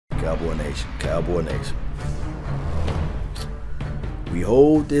Cowboy Nation, Cowboy Nation. We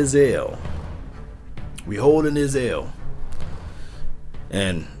hold this L. We holding this L.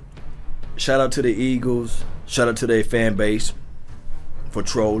 And shout out to the Eagles. Shout out to their fan base for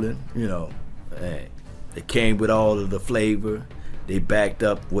trolling. You know, hey, they came with all of the flavor. They backed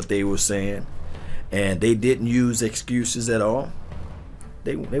up what they were saying. And they didn't use excuses at all.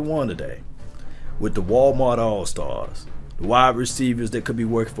 They won today with the Walmart All-Stars. The wide receivers that could be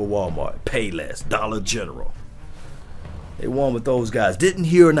working for Walmart. Payless, Dollar General. They won with those guys. Didn't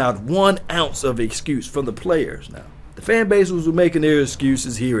hear not 1 ounce of excuse from the players. Now, the fan base was making their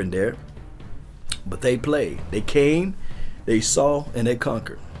excuses here and there. But they played. They came, they saw, and they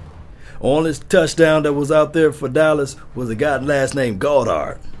conquered. Only touchdown that was out there for Dallas was a guy last name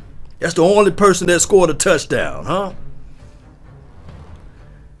Goddard. That's the only person that scored a touchdown, huh?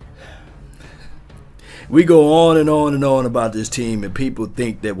 We go on and on and on about this team, and people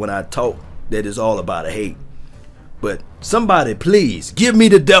think that when I talk that it's all about hate. But somebody, please, give me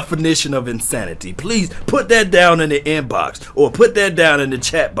the definition of insanity. Please put that down in the inbox or put that down in the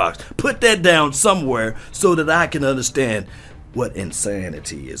chat box. Put that down somewhere so that I can understand what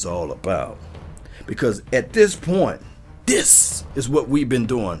insanity is all about. Because at this point, this is what we've been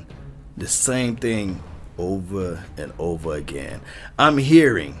doing. The same thing over and over again. I'm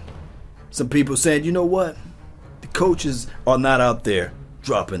hearing some people saying, you know what? The coaches are not out there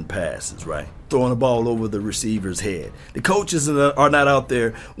dropping passes, right? Throwing the ball over the receiver's head. The coaches are not out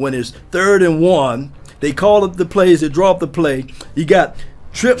there when it's 3rd and 1. They call up the plays, they drop the play. You got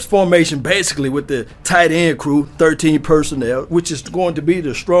trips formation basically with the tight end crew, 13 personnel, which is going to be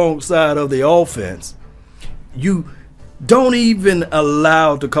the strong side of the offense. You don't even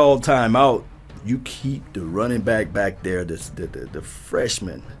allow to call timeout. You keep the running back there, the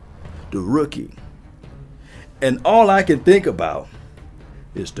freshman, the rookie. And all I can think about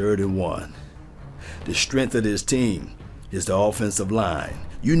is 3rd and 1. The strength of this team is the offensive line.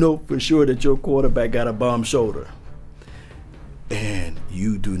 You know for sure that your quarterback got a bum shoulder. And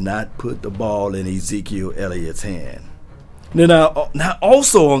you do not put the ball in Ezekiel Elliott's hand. Now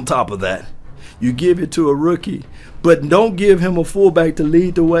also on top of that, you give it to a rookie, but don't give him a fullback to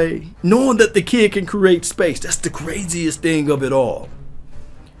lead the way, knowing that the kid can create space. That's the craziest thing of it all.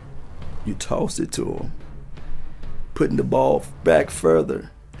 You toss it to him, putting the ball back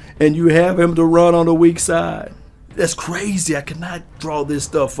further, and you have him to run on the weak side. That's crazy. I cannot draw this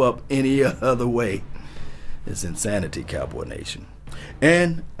stuff up any other way. It's insanity, Cowboy Nation.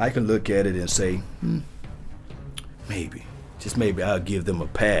 And I can look at it and say, maybe, just maybe I'll give them a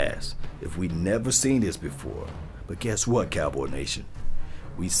pass if we never seen this before. But guess what, Cowboy Nation?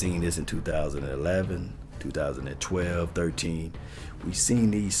 We seen this in 2011, 2012, 13. We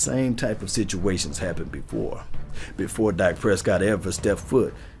seen these same type of situations happen before Dak Prescott ever stepped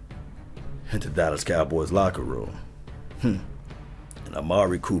foot into Dallas Cowboys locker room. And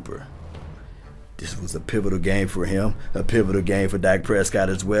Amari Cooper. This was a pivotal game for him, a pivotal game for Dak Prescott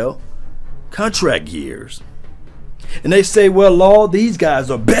as well. Contract years. And they say, well, Lord, these guys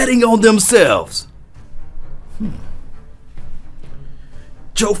are betting on themselves.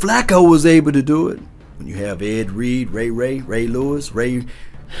 Joe Flacco was able to do it. When you have Ed Reed, Ray Lewis, Ray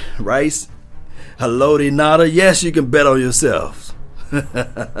Rice, Haloti Nada, yes, you can bet on yourselves.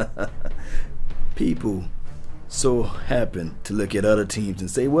 People so happen to look at other teams and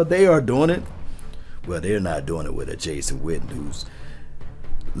say, well, they are doing it. Well, they're not doing it with a Jason Witten who's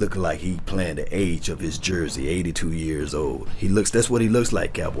looking like he playing the age of his jersey, 82 years old. That's what he looks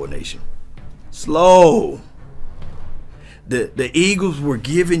like, Cowboy Nation. Slow. The Eagles were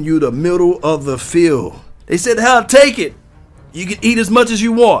giving you the middle of the field. They said, hell, take it. You can eat as much as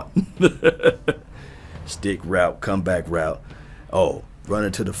you want. Stick route, comeback route. Oh,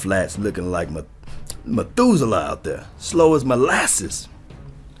 running to the flats looking like Methuselah out there. Slow as molasses.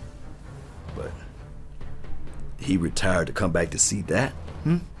 But he retired to come back to see that.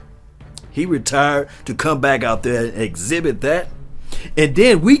 He retired to come back out there and exhibit that. And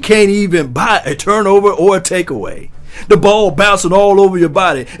then we can't even buy a turnover or a takeaway. The ball bouncing all over your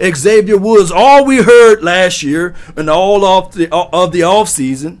body. Xavier Woods, all we heard last year and all of the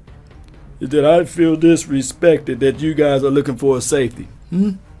offseason is that I feel disrespected that you guys are looking for a safety.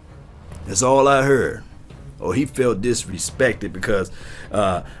 That's all I heard. Oh, he felt disrespected because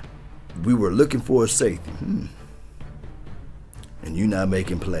we were looking for a safety. And you not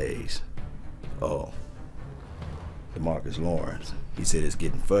making plays. Oh, DeMarcus Lawrence, he said it's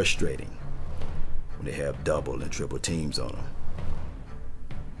getting frustrating when they have double and triple teams on them.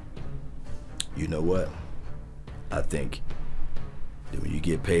 You know what? I think that when you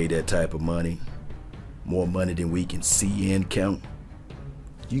get paid that type of money, more money than we can see and count,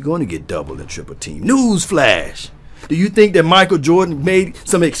 you're going to get double and triple team. Newsflash. Do you think that Michael Jordan made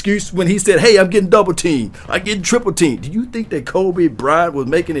some excuse when he said, hey, I'm getting double team, I'm getting triple team? Do you think that Kobe Bryant was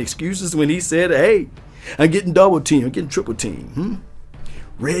making excuses when he said, hey, I'm getting double team, I'm getting triple team?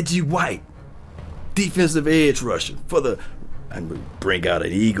 Reggie White, defensive edge rusher I'm going to bring out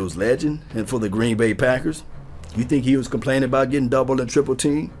an Eagles legend, and for the Green Bay Packers. You think he was complaining about getting double and triple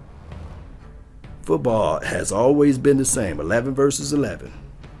team? Football has always been the same, 11 versus 11.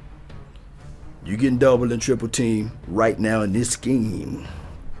 You getting double and triple team right now in this scheme.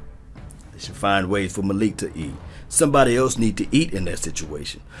 They should find ways for Malik to eat. Somebody else need to eat in that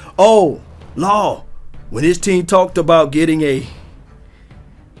situation. Oh, Law, when his team talked about getting a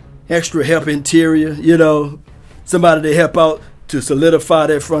extra help interior, somebody to help out to solidify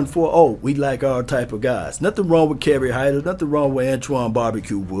that front four. Oh, we like our type of guys. Nothing wrong with Kerry Hyder. Nothing wrong with Antoine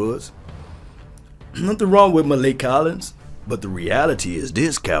Barbecue Woods. Nothing wrong with Malik Collins. But the reality is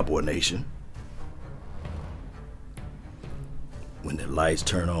this, Cowboy Nation. When the lights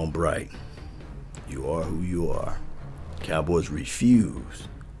turn on bright, you are who you are. Cowboys refuse.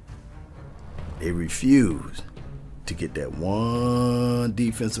 They refuse to get that one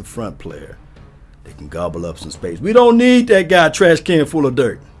defensive front player that can gobble up some space. We don't need that guy trash can full of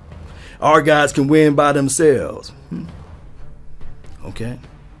dirt. Our guys can win by themselves. Okay.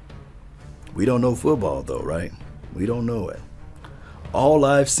 We don't know football though, right? We don't know it. All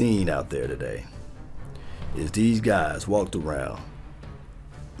I've seen out there today is these guys walked around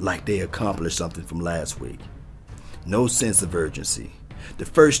like they accomplished something from last week. No sense of urgency. The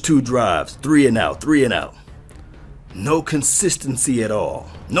first 2 drives, 3 and out. No consistency at all.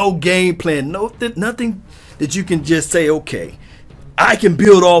 No game plan. Nothing that you can just say, okay, I can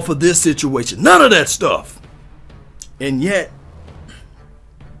build off of this situation. None of that stuff. And yet,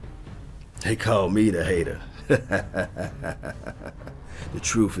 they call me the hater. The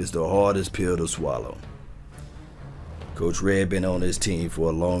truth is the hardest pill to swallow. Coach Red been on this team for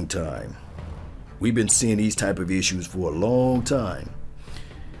a long time. We've been seeing these type of issues for a long time.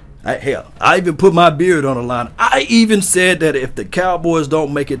 I even put my beard on the line. I even said that if the Cowboys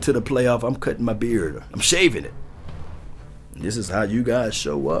don't make it to the playoff, I'm cutting my beard. I'm shaving it. And this is how you guys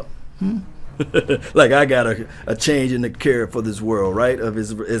show up. Like I got a change in the care for this world, right?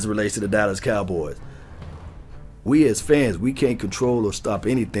 As it relates to the Dallas Cowboys. We as fans, we can't control or stop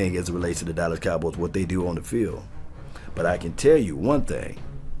anything as it relates to the Dallas Cowboys, what they do on the field. But I can tell you one thing.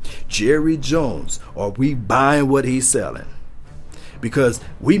 Jerry Jones, are we buying what he's selling? Because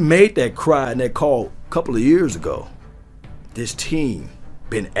we made that cry and that call a couple of years ago. This team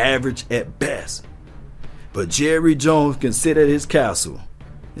been average at best. But Jerry Jones can sit at his castle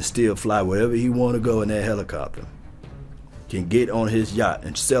and still fly wherever he want to go in that helicopter. Can get on his yacht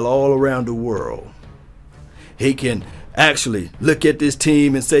and sail all around the world. He can actually look at this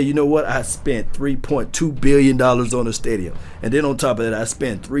team and say, you know what, I spent $3.2 billion on the stadium. And then on top of that, I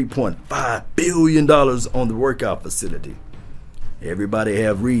spent $3.5 billion on the workout facility. Everybody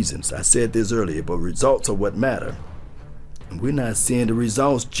have reasons. I said this earlier, but results are what matter. And we're not seeing the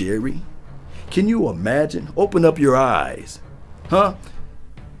results, Jerry. Can you imagine? Open up your eyes.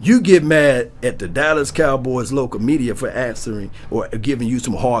 You get mad at the Dallas Cowboys local media for answering or giving you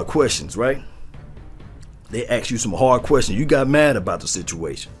some hard questions, right? They ask you some hard questions. You got mad about the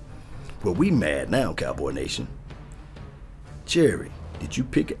situation. Well, we mad now, Cowboy Nation. Jerry, did you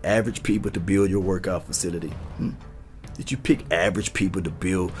pick average people to build your workout facility? Did you pick average people to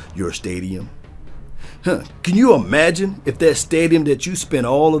build your stadium? Can you imagine if that stadium that you spent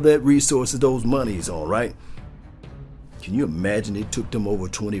all of that resources, those monies on, right? Can you imagine it took them over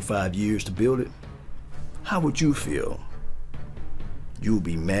 25 years to build it? How would you feel? You would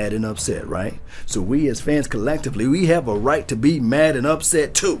be mad and upset, right? So we as fans collectively, we have a right to be mad and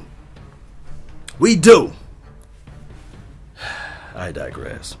upset too. We do. I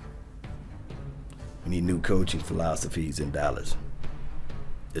digress. We need new coaching philosophies in Dallas.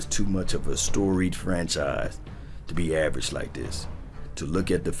 It's too much of a storied franchise to be average like this. To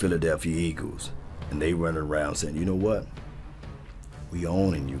look at the Philadelphia Eagles and they run around saying, you know what? We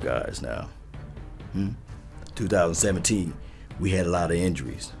owning you guys now. 2017, we had a lot of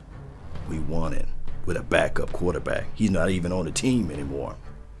injuries. We won it with a backup quarterback. He's not even on the team anymore.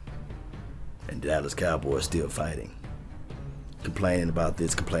 And Dallas Cowboys still fighting. Complaining about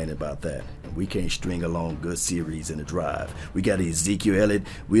this, complaining about that. And we can't string along good series in a drive. We got Ezekiel Elliott.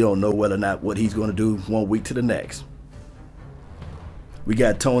 We don't know whether or not what he's going to do one week to the next. We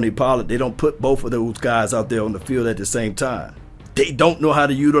got Tony Pollard. They don't put both of those guys out there on the field at the same time. They don't know how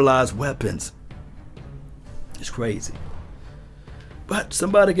to utilize weapons. It's crazy. But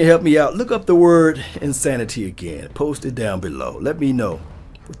somebody can help me out. Look up the word insanity again. Post it down below. Let me know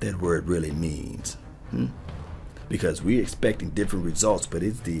what that word really means. Because we're expecting different results, but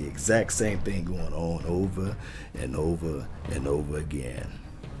it's the exact same thing going on over and over and over again.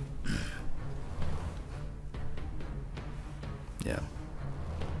 Yeah.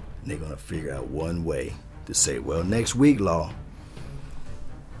 And they're going to figure out one way to say, well, next week, Law,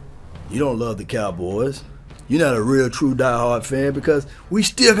 you don't love the Cowboys. You're not a real true diehard fan because we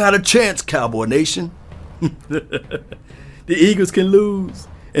still got a chance, Cowboy Nation. The Eagles can lose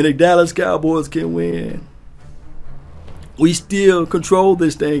and the Dallas Cowboys can win. We still control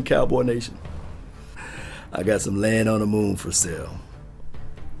this thing, Cowboy Nation. I got some land on the moon for sale.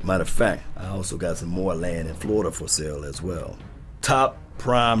 Matter of fact, I also got some more land in Florida for sale as well. Top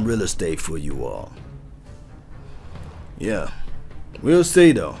prime real estate for you all. Yeah, we'll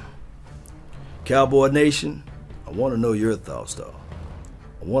see though. Cowboy Nation, I want to know your thoughts though.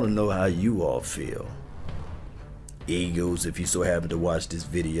 I want to know how you all feel. Eagles, if you so happen to watch this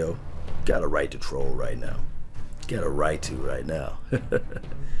video, got a right to troll right now. Got a right to right now.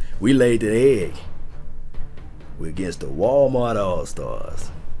 We laid an egg. We're against the Walmart All-Stars.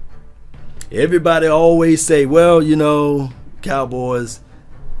 Everybody always say, well, you know, Cowboys,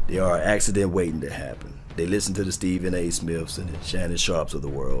 they are an accident waiting to happen. They listen to the Stephen A. Smiths and the Shannon Sharps of the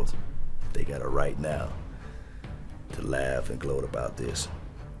world. They got a right now to laugh and gloat about this.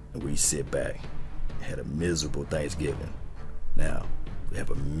 And we sit back and had a miserable Thanksgiving. Now, we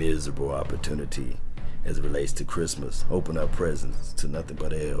have a miserable opportunity as it relates to Christmas. Open up presents to nothing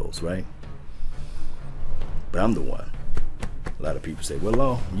but L's, right? But I'm the one. A lot of people say, well,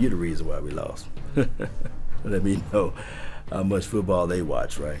 Law, you're the reason why we lost. Let me know how much football they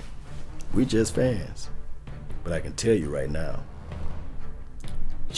watch, right? We just fans. But I can tell you right now,